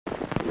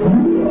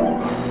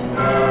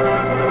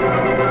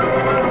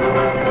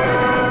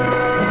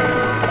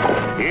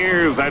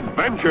Here's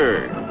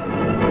adventure.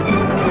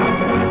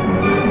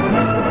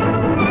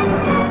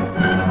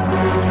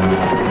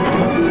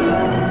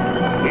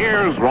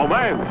 Here's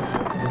romance.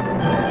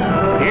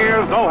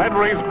 Here's O.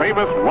 Henry's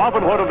famous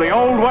Robin Hood of the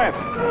Old West,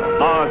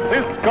 the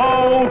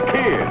Cisco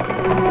Kid.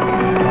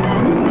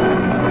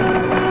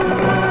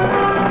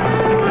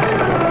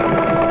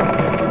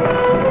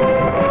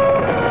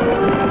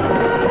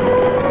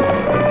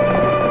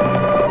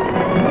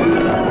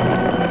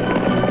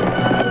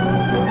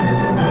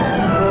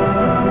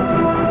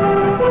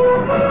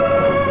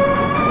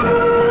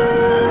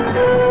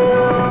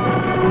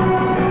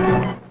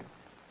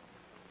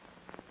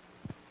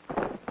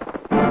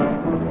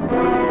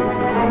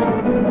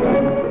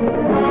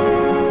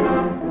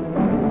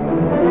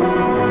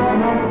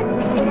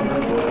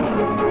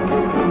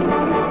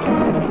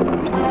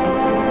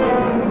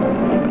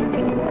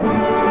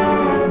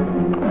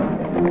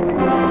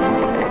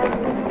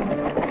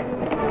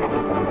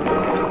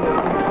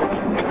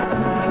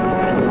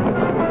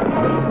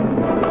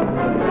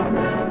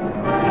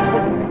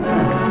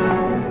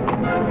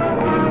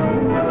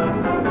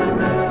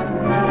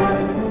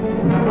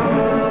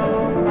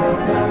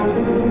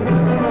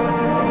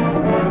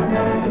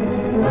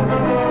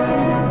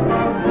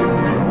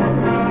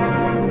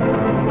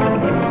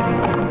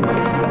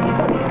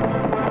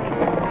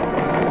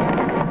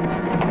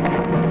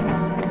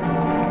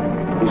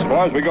 As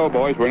far as we go,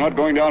 boys, we're not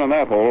going down in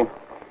that hole.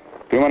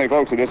 Too many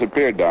folks have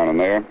disappeared down in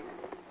there.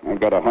 I've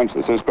got a hunch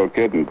the Cisco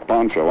Kid and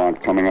Poncho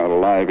aren't coming out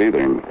alive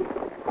either.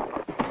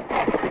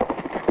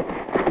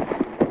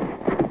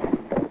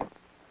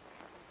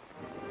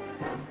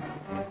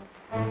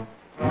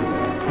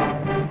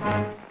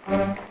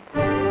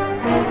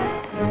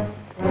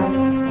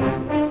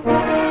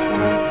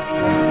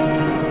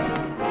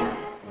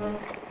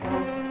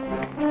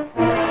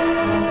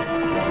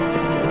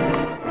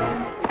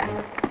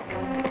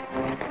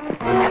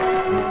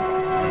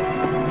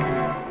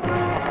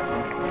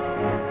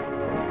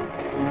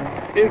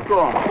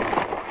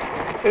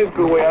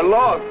 Cisco, we are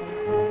lost.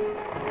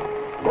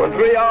 For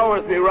 3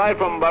 hours we ride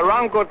from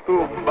Barranco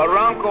to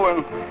Barranco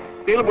and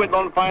still we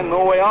don't find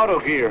no way out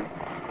of here.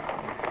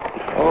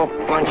 Oh,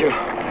 Pancho,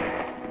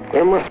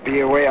 there must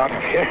be a way out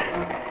of here.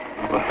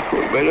 We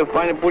better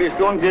find it pretty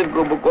soon,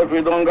 Cisco, because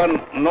we don't got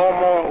no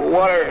more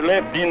water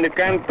left in the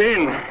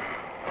canteen.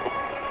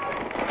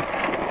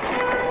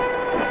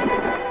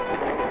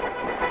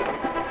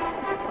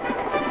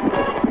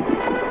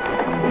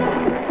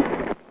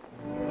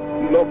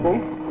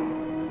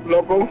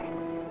 Loco,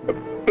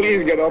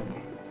 please get up.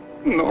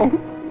 No,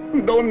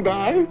 don't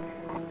die.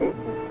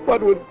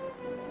 What would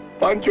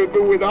Pancho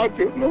do without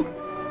you? No.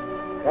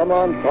 Come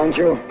on,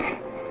 Pancho.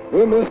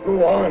 We must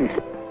go on.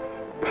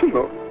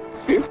 No,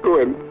 Cisco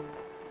and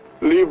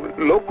leave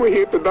Loco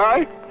here to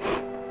die?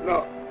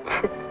 No,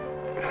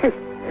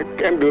 I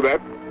can't do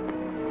that.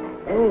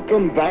 I will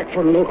come back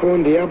for Loco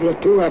and Diablo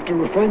too after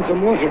we find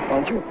some water,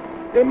 Pancho.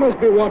 There must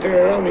be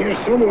water around here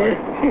somewhere.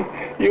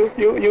 You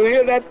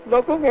hear that,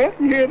 Loco? Eh?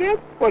 You hear that?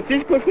 What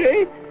Cisco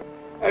say?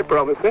 I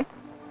promise, eh?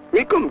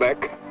 We come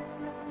back.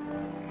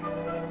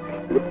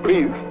 But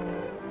please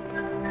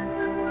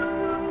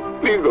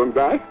don't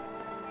die.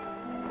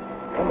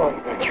 Come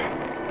on, Pancho.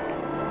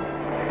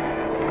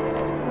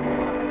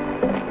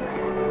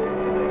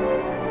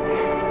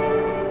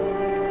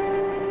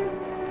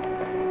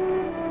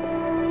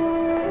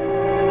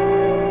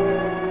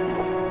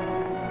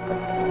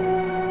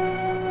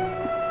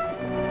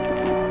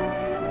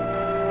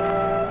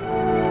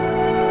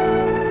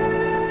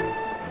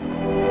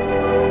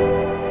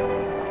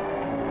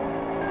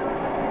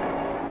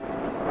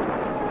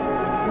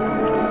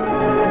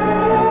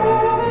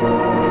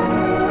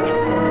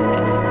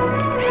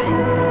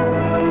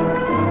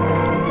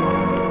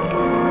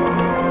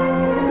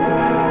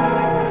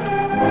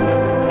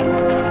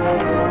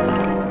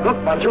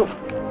 Pancho.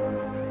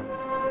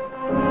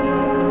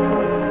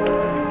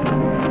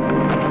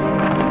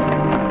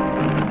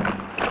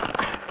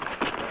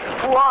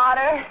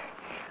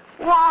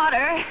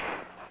 Water.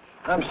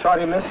 I'm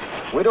sorry, miss.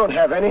 We don't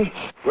have any.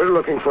 We're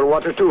looking for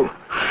water, too.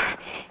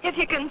 If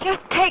you can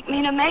just take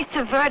me to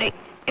Mesa Verde.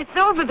 It's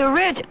over the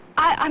ridge.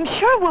 I'm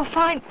sure we'll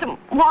find some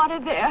water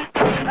there.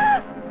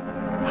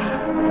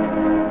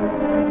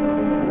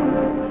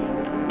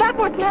 That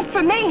was meant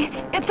for me.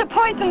 It's a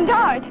poison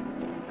dart.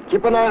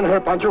 Keep an eye on her,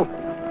 Pancho.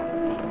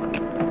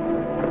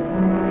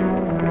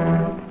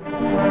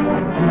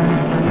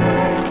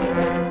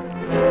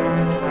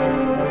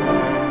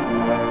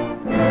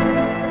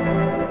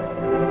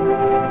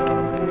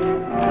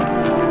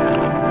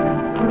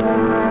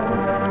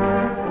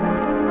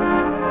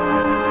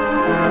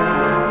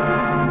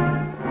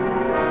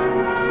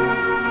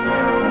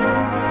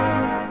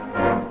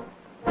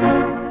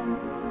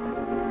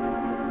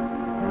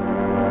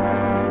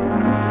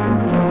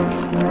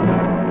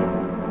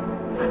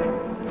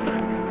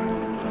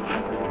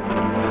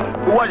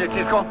 Who was it,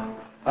 Cisco?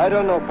 I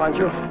don't know,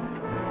 Pancho.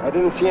 I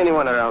didn't see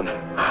anyone around.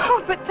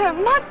 Oh, but there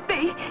must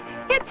be.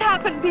 It's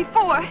happened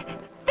before.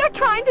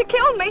 trying to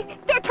kill me.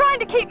 They're trying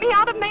to keep me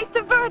out of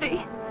Mesa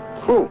Verde.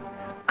 Who?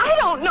 I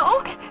don't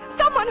know.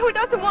 Someone who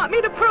doesn't want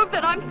me to prove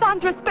that I'm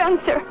Sandra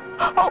Spencer.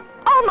 Oh,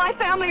 all my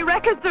family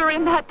records are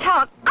in that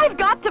town. I've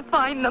got to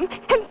find them,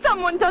 and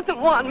someone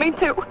doesn't want me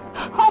to.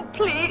 Oh,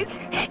 please.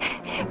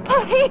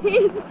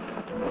 Please.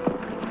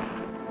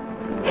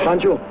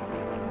 Pancho,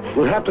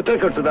 we'll have to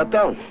take her to that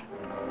town.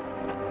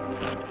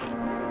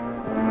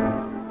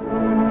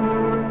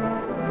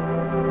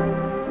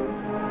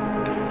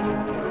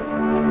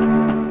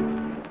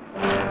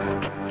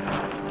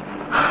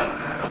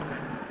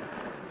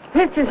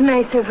 This is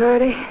Mesa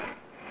Verde.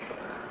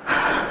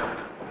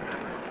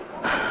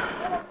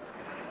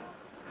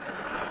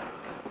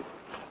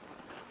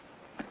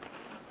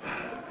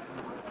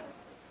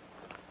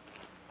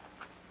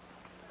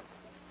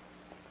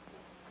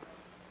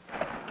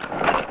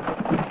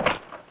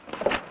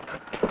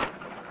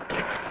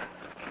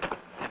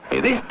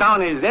 Hey, this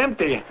town is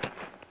empty.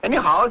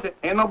 Anyhow,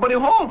 ain't nobody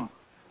home.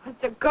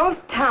 It's a ghost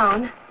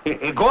town.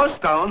 A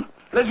ghost town?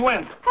 Let's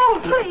went. Oh,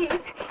 please.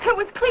 It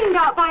was cleaned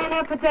out by an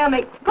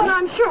epidemic, but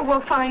I'm sure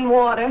we'll find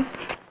water.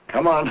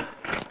 Come on.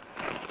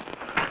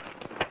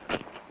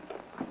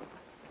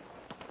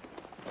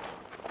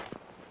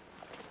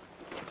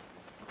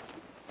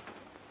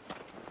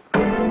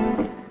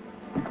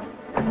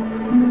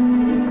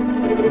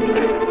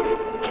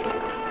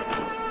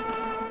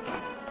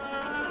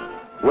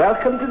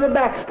 Welcome to the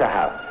Baxter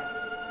house.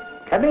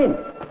 Come in.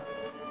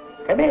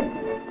 Come in.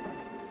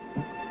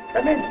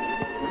 Come in.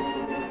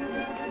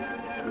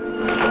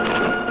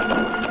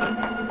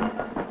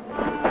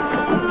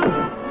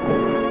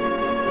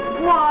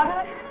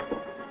 Water?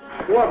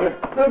 Water.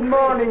 Good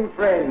morning,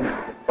 friends.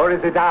 Or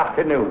is it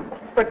afternoon?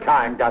 The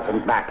time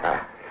doesn't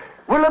matter.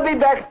 Willoughby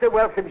Baxter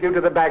welcomes you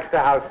to the Baxter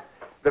house,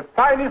 the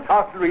finest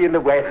hostelry in the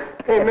West.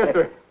 Hey,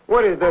 mister,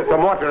 what is there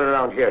some water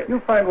around here? You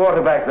find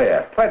water back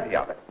there. Plenty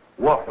of it.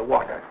 Water,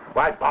 water.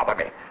 Why bother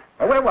me?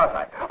 Where was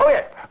I? Oh,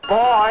 yes.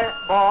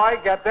 Boy,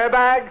 get their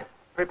bags.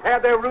 Prepare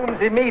their rooms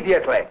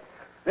immediately.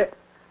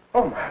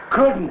 Oh, my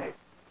goodness.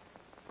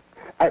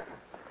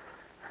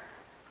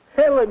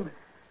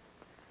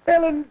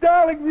 Helen,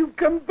 darling, you've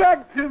come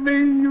back to me.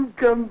 You've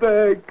come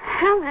back.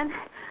 Helen?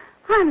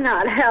 I'm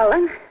not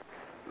Helen.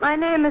 My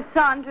name is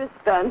Sandra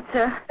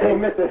Spencer. Hey,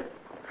 mister,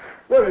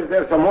 where is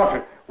there some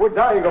water? We're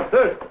dying of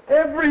thirst.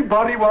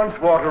 Everybody wants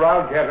water.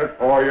 I'll get it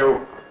for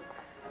you.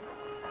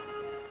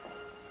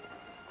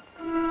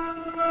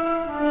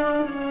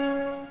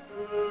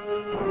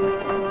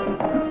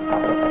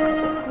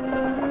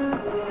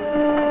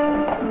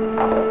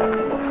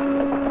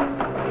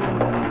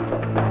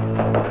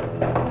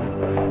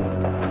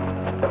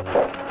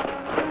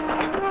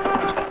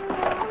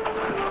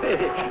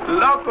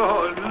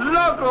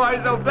 Loco,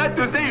 I'm so glad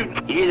to see you.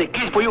 Here's a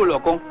kiss for you,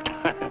 Loco.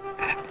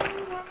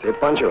 Say,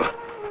 Pancho,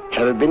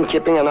 have you been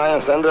keeping an eye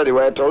on Sandra the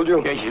way I told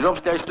you? Yeah, she's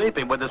upstairs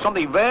sleeping, but there's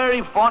something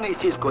very funny,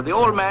 Cisco. The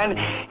old man,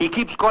 he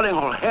keeps calling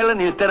her Helen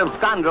instead of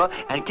Sandra,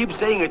 and keeps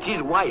saying that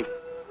she's wife.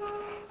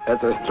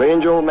 That's a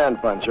strange old man,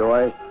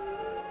 Pancho.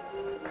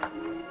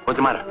 What's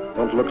the matter?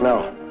 Don't look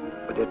now.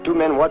 But there are two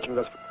men watching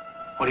us.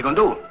 What are you gonna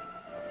do?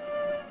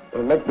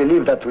 We'll make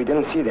believe that we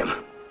didn't see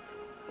them.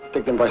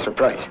 Take them by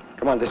surprise.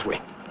 Come on, this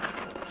way.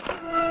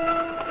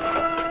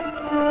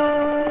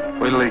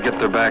 Wait till they get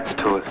their backs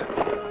to us.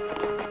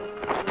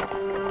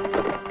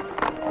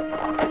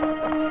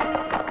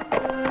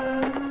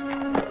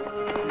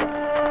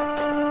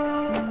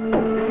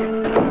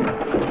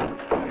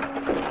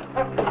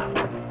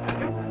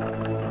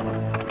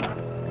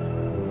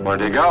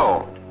 Where'd they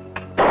go?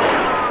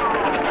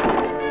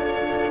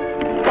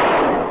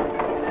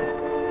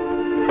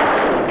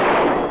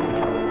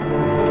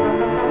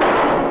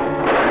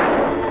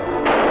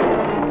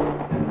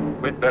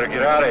 We'd better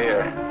get out of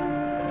here.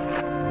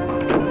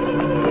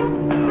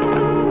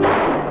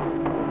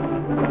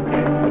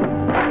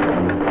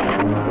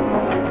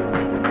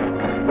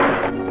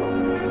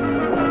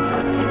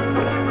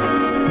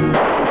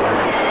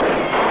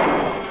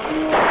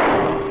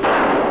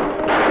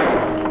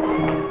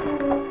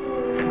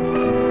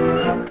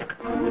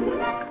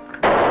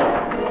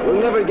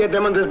 Get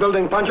them in this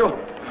building, Pancho.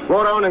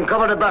 Go around and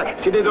cover the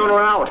back. See they don't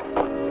run out.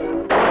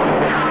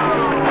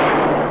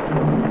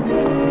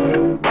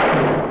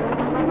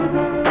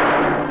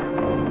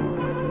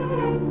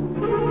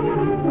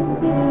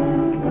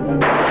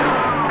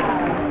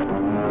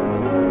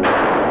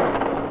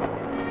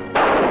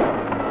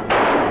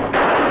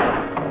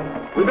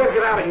 We better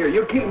get out of here.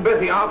 You keep them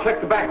busy. I'll check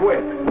the back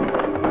way.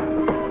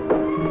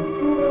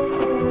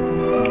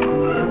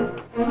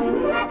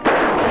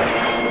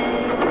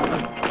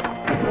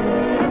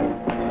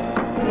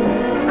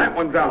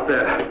 One's out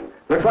there.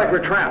 Looks like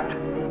we're trapped.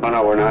 Oh,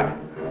 no, we're not.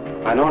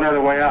 I know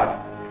another way out.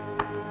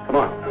 Come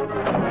on.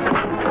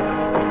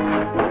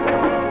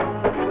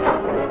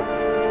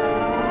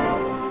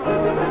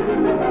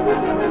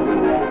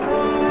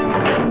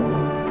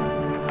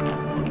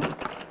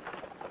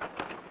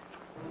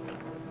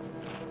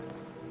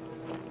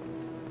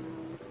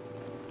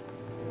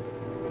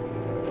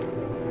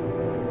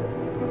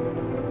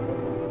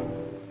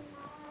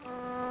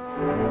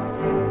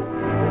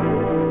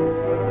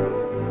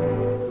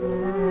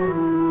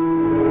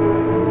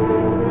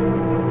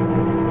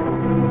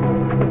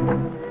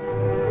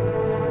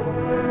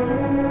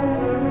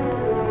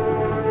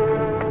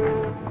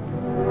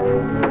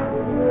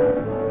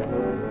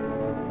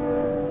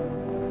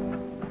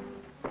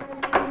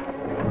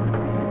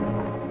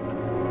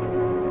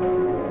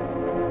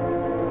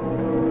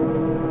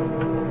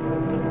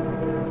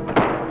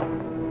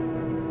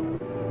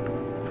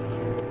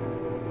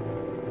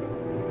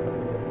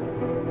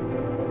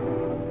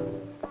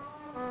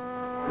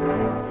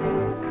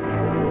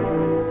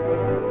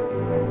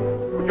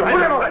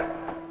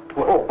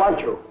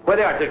 Pancho. Where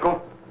they are,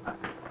 Cisco?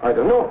 I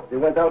don't know. They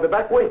went out the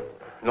back way.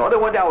 No, they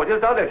went out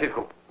just out there,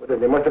 Cisco. Well, then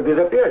they must have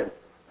disappeared.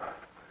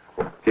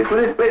 Cisco,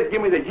 this place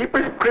give me the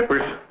jeepers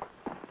creepers.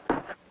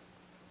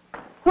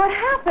 What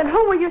happened?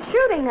 Who were you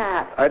shooting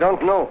at? I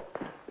don't know.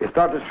 They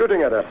started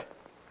shooting at us.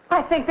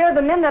 I think they're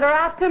the men that are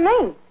after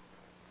me.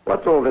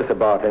 What's all this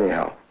about,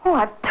 anyhow? Oh,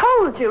 I've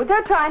told you.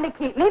 They're trying to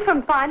keep me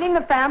from finding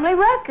the family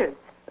records.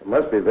 They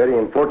must be very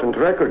important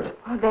records.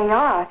 Oh, they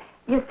are.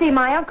 You see,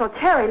 my Uncle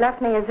Terry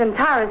left me his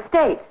entire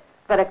estate,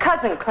 but a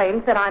cousin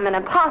claims that I'm an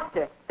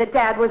imposter, that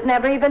Dad was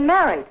never even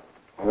married.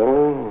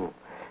 Oh,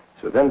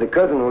 so then the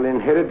cousin will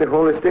inherit the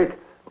whole estate,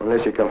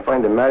 unless you can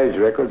find the marriage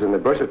records and the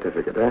birth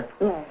certificate, eh?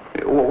 Yes.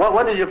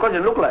 What does your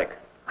cousin look like?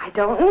 I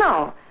don't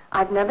know.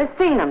 I've never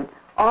seen him.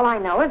 All I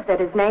know is that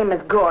his name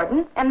is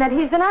Gordon and that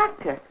he's an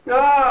actor.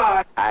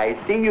 Ah, I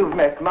see you've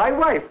met my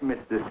wife,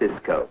 Mr.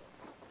 Cisco.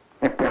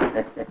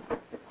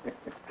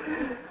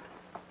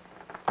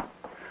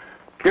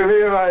 Come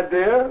here, my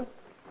dear.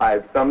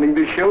 I've something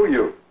to show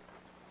you.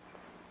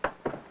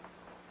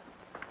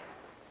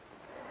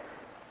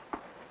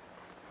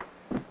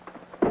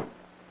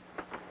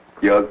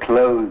 Your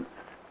clothes.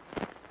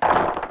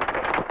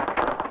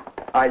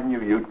 I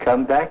knew you'd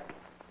come back.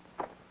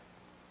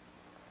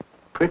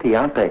 Pretty,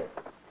 aren't they?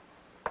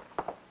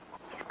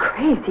 He's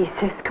crazy,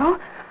 Cisco.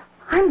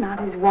 I'm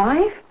not his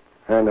wife.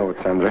 I know it,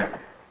 Sandra.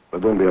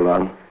 But don't be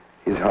alarmed.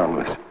 He's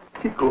harmless.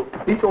 Cisco,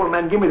 this old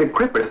man give me the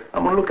creepers.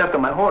 I'm gonna look after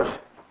my horse.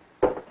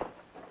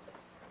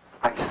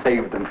 I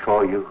saved them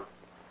for you.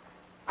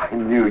 I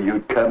knew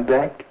you'd come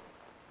back.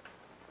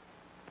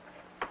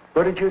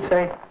 What did you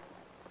say?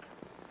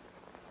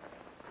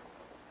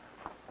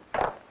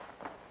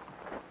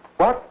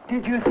 What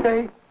did you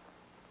say?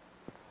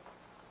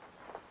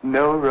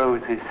 No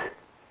roses.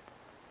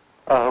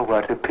 Oh,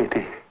 what a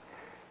pity.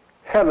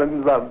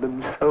 Helen loved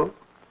them so.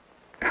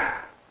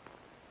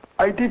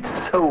 I did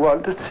so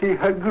want to see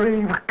her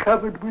grave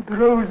covered with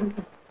roses.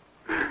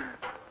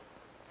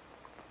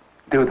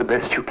 Do the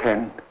best you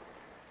can.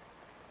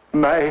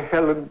 My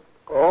Helen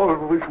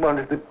always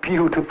wanted a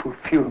beautiful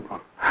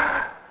funeral.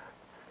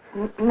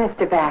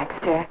 Mr.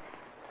 Baxter.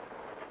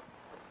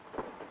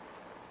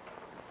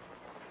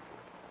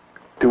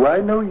 Do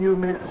I know you,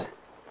 miss?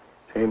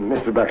 Say,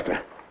 Mr.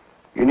 Baxter,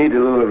 you need a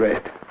little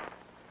rest.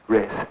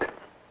 Rest?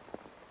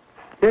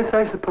 Yes,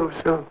 I suppose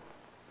so.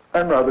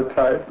 I'm rather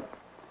tired.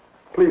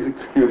 Please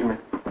excuse me.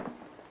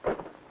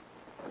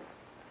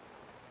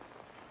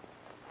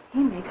 He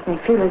makes me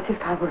feel as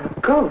if I were a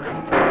ghost.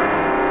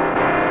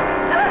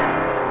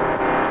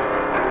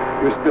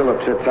 You're still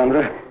upset,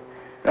 Sandra.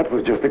 That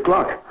was just the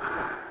clock.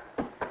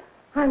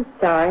 I'm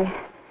sorry.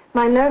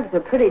 My nerves are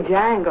pretty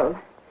jangled.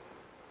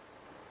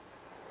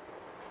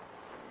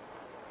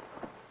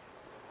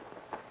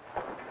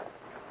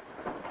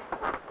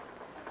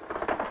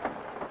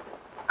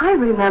 I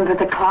remember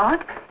the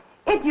clock.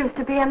 It used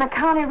to be in the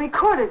county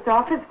recorder's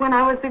office when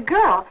I was a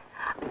girl.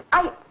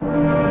 I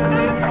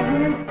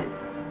used to...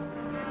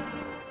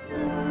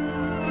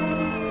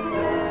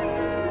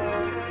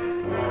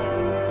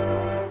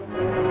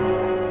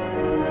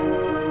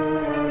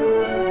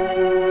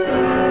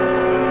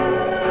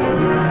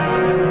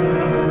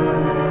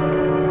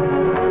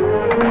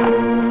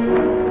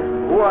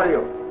 Who are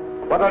you?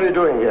 What are you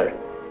doing here?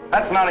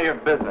 That's none of your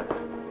business.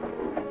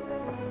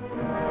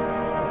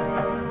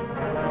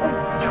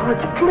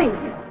 George,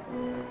 please.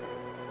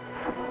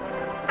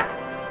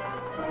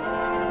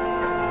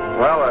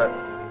 Well,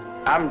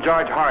 I'm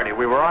George Hardy.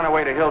 We were on our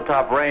way to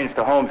Hilltop Range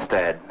to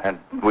Homestead, and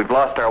we've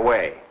lost our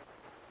way.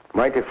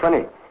 Mighty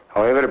funny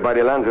how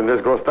everybody lands in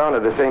this ghost town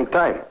at the same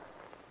time.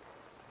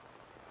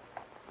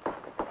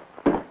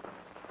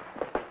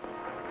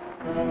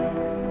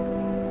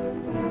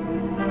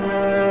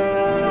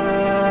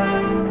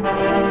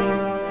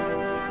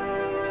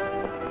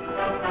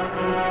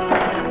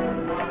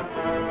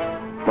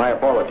 My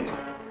apologies.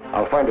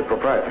 I'll find a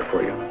proprietor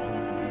for you.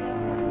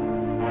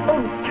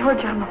 Oh,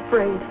 George, I'm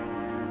afraid.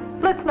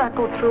 Let's not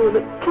go through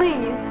with it,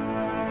 please.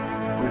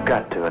 We've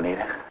got to,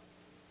 Anita.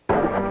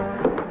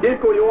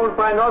 Cisco, you won't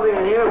find nothing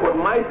in here but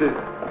mice.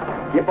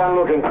 Keep on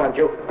looking,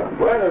 Pancho.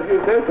 Well, if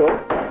you say so.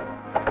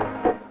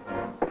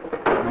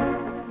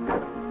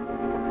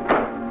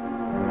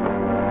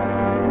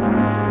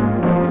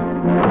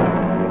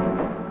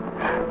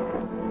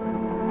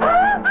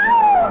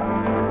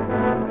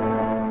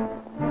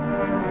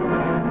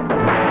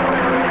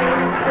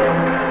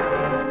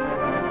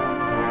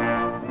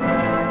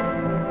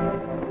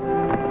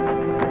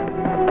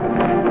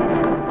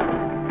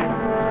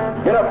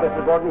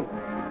 Mr. Gordon?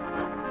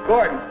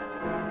 Gordon.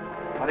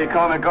 What do you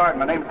call me, Gordon?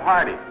 My name's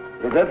Hardy.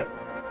 Is it?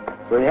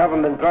 So you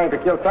haven't been trying to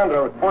kill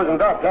Sandra with poison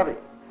darts, have you?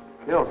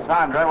 Kill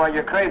Sandra? Why,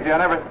 you're crazy. I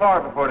never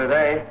saw her before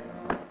today.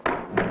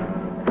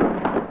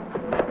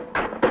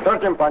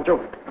 Search him, Pancho.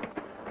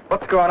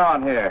 What's going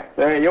on here?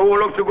 You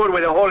look too good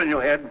with a hole in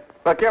your head.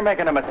 Look, you're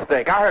making a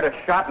mistake. I heard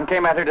a shot and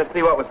came out here to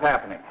see what was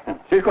happening.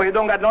 Cisco, you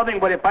don't got nothing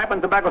but a pipe and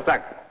tobacco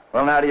sack.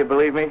 Well, now do you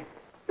believe me?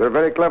 You're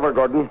very clever,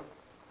 Gordon.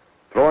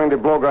 Throwing the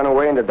blowgun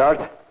away in the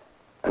darts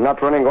and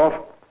not running off.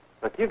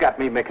 Look, you got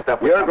me mixed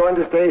up with You're going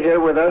to stay here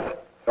with us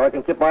so I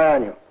can keep my eye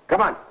on you.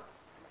 Come on.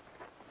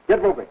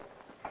 Get moving.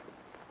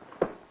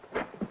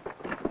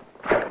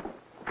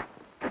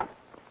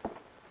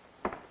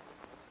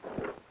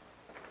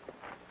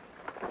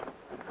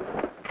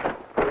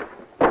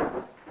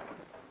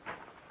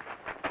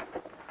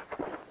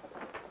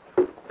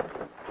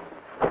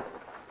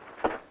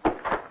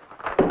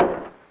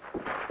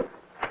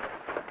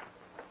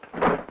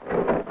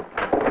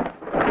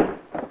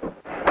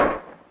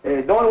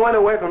 Don't run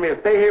away from here.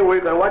 Stay here where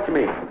you can watch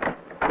me.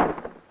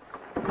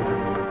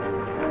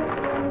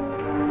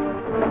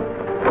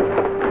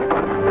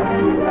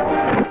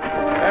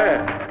 Hey,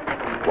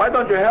 why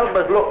don't you help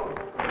us look?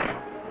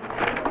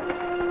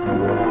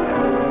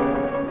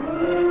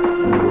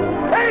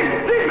 Hey,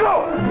 Cisco!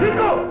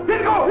 Cisco!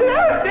 Cisco!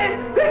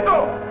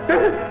 Cisco!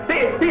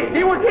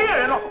 He was here,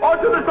 and all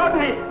of a sudden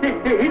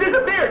he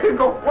disappeared.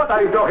 Cisco, what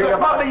are you talking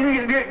about?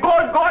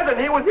 Gordon,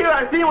 he was here.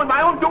 I see him with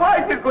my own two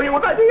eyes, Cisco. He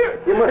was right here.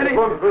 You must have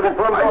gone through the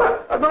front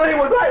door. I don't know, he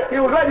was right. He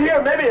was right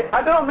here. Maybe,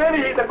 I don't know,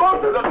 maybe he's a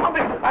ghost or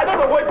something. I don't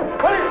know what is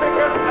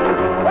thinking?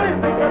 What is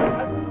thinking?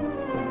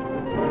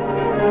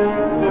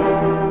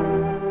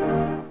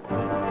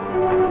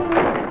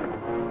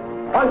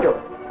 Pancho!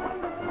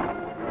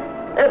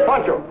 Hey,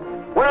 Pancho!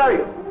 Where are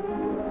you?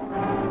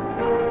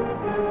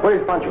 Where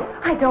is Pancho?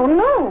 I don't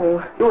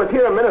know. He was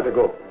here a minute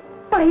ago.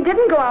 But he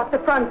didn't go out the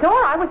front door.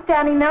 I was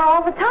standing there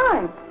all the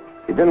time.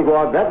 He didn't go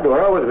out that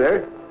door. I was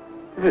there.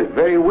 This is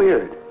very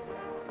weird.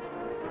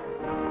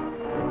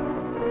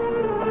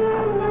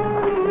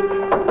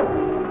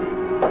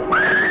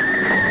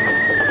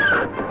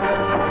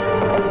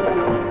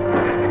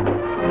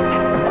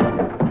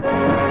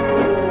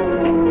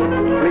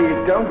 Please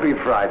don't be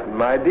frightened,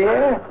 my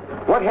dear.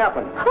 What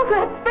happened? Oh,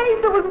 that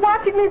face that was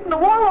watching me from the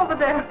wall over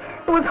there.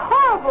 It was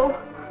horrible.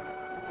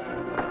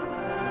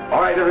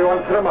 All right,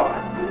 everyone, put him up.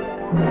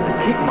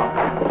 Keep him up.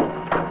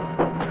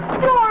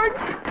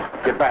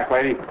 George! Get back,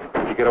 lady.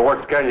 You get a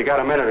worse scare you got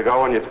a minute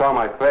ago when you saw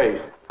my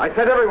face. I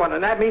said everyone,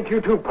 and that means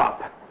you too,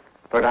 Pop.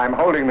 But I'm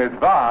holding this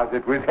vase.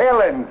 It was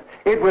Helen's.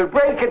 It will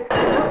break it.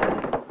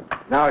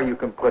 Now you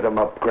can put him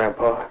up,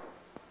 Grandpa.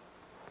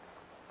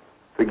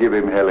 Forgive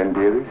him, Helen,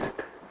 dearest.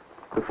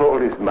 The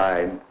fault is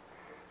mine.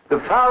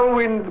 The foul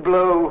winds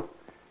blow,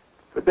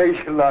 but they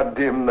shall not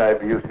dim thy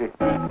beauty.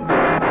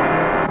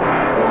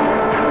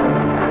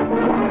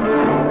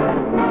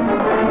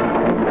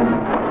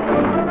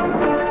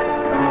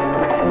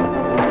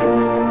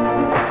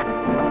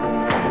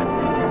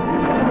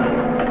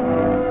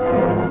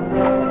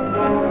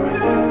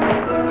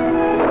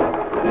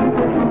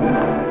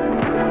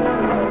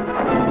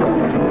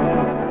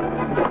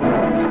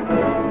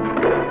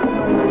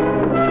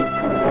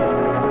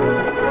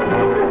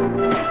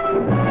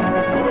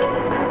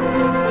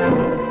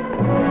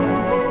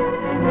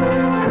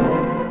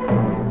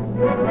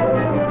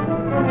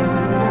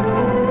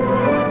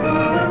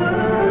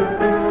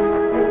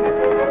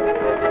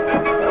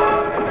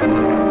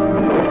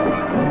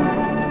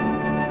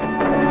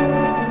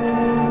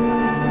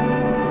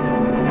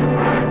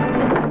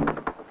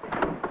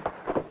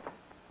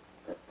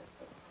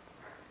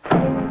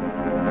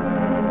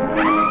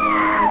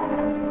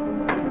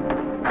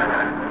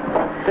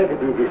 Take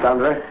it easy,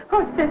 Sandra.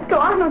 Oh, Cisco,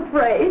 I'm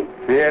afraid.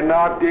 Fear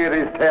not,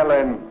 dearest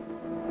Helen.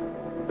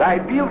 Thy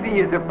beauty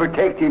is a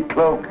protective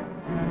cloak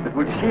that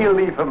will shield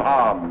thee from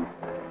harm.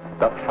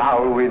 The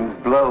foul winds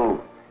blow,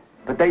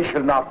 but they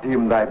shall not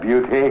dim thy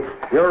beauty.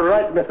 You're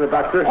right, Mr.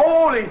 Baxter.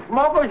 Holy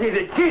smokers, he's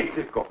a cheat,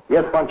 Cisco.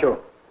 Yes, Pancho.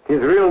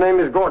 His real name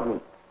is Gordon.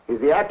 He's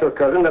the actor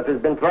cousin that has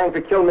been trying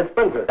to kill Miss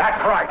Spencer.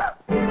 That's right.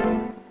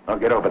 Now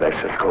get over there,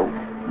 Cisco.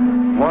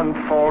 One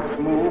false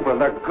move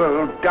and the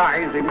girl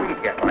dies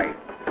immediately.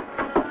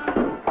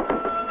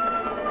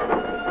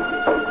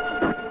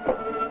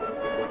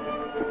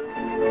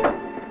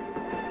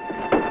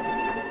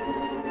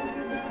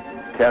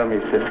 Tell me,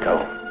 Cisco,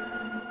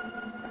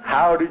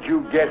 how did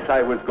you guess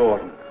I was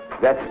Gordon?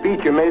 That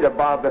speech you made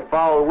about the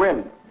foul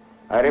wind.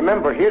 I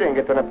remember hearing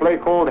it in a play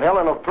called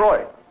Helen of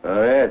Troy.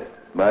 Oh, yes,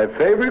 my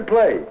favorite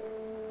play.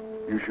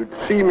 You should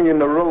see me in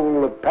the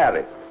role of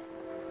Paris.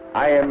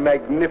 I am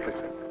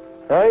magnificent.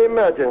 I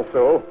imagine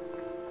so.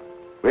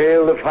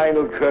 Well, the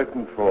final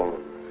curtain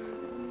falls.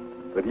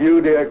 But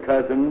you, dear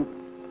cousin,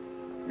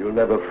 you'll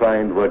never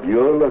find what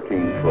you're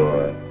looking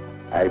for.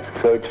 I've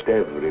searched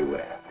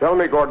everywhere. Tell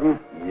me, Gordon,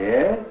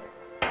 Yes?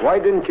 why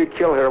didn't you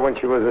kill her when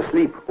she was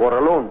asleep or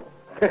alone?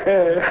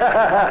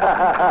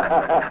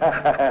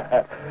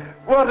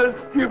 What a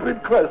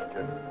stupid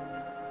question.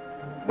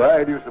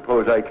 Why do you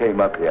suppose I came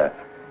up here?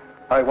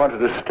 I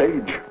wanted a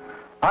stage.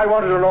 I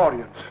wanted an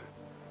audience.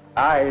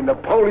 I,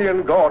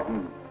 Napoleon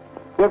Gordon,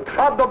 who have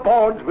trod the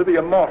boards with the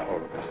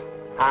immortals.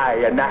 I,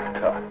 an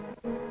actor.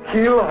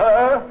 Kill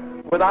her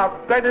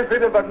without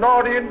benefit of an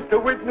audience to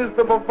witness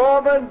the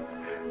performance?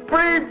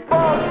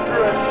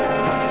 Preposterous!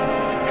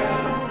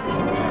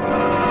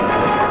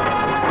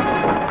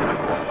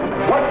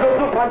 What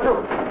will you,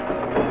 Pancho?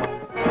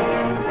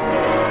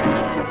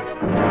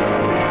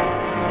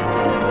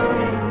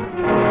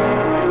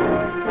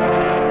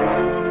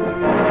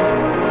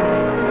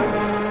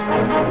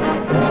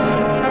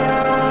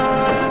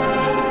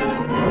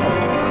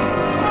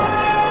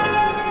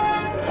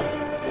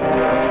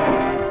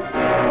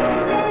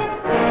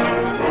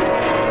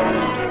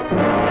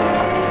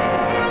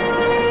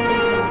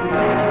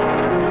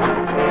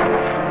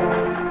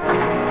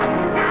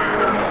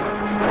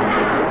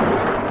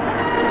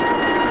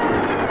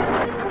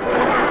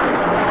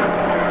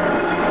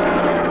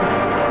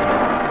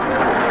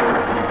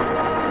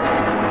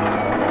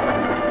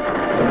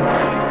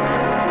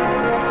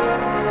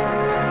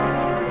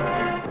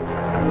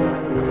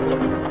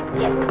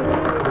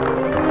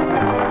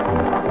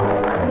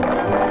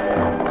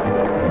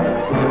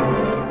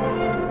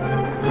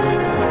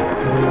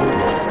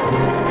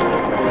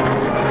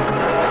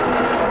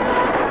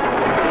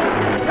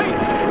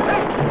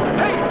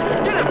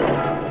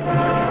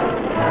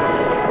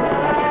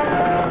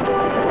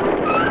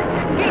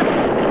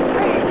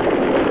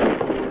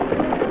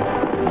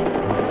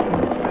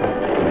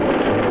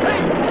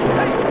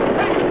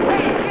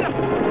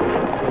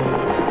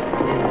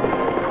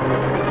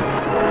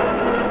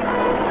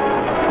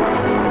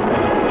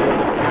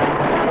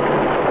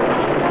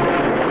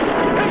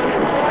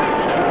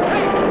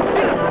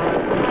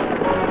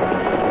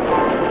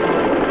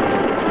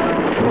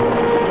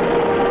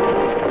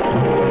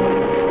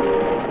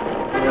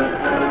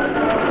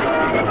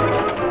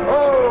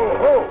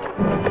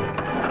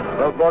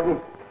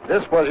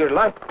 This was your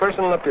last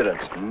personal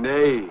appearance.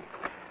 Nay.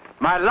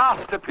 My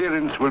last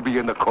appearance will be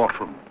in the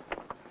courtroom.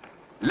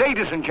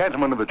 Ladies and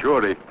gentlemen of the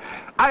jury,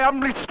 I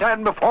humbly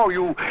stand before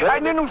you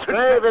an innocent...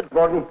 Save it,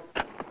 Gordon.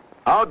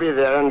 I'll be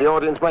there in the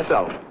audience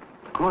myself.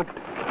 Good.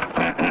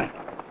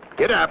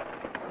 Get up.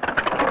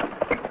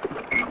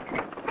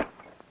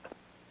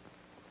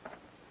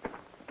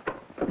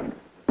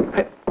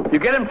 You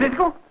get him,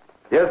 Cisco?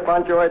 Yes,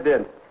 Pancho, I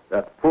did.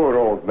 That poor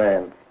old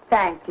man.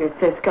 Thank you,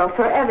 Cisco,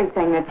 for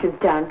everything that you've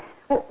done.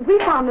 Well, we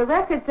found the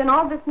records and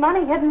all this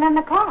money hidden in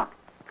the clock.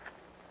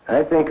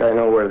 I think I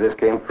know where this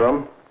came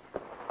from.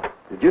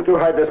 Did you two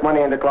hide this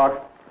money in the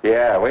clock?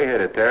 Yeah, we hid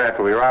it there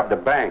after we robbed the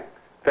bank,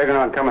 figuring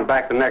on coming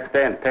back the next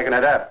day and picking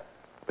it up.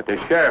 But the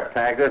sheriff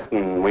tagged us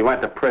and we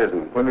went to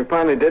prison. When we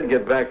finally did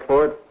get back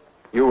for it,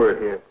 you were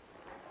here.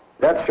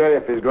 That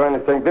sheriff is going to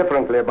think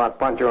differently about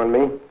Pancho and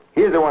me.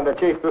 He's the one that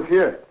chased us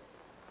here.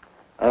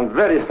 I'm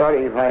very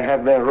sorry if I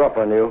have been rough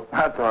on you.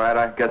 That's all right.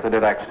 I guess I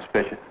did act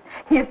suspicious.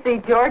 You see,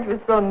 George was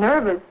so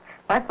nervous.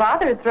 My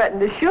father had threatened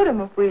to shoot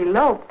him if we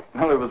eloped.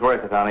 Well, it was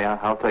worth it, honey.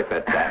 I'll take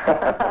that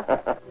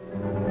chance.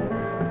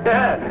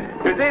 Yeah,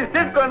 you see,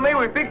 Cisco and me,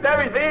 we fixed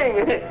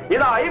everything. You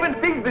know, I even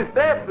fixed the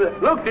steps.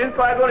 Look,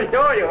 Cisco, I'm going to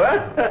show you,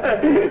 huh?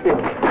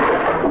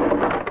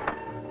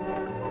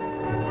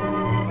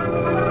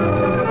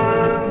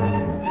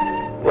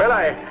 Well,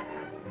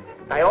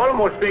 I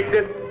almost fixed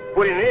it.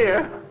 Put in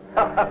here.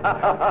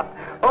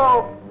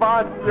 Oh,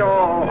 Pancho!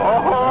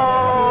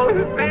 Oh,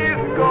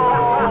 Cisco!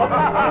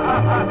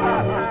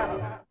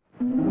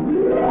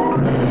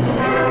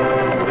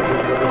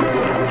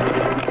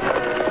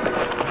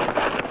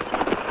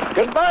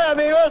 Goodbye,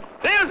 amigos.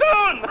 See you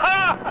soon!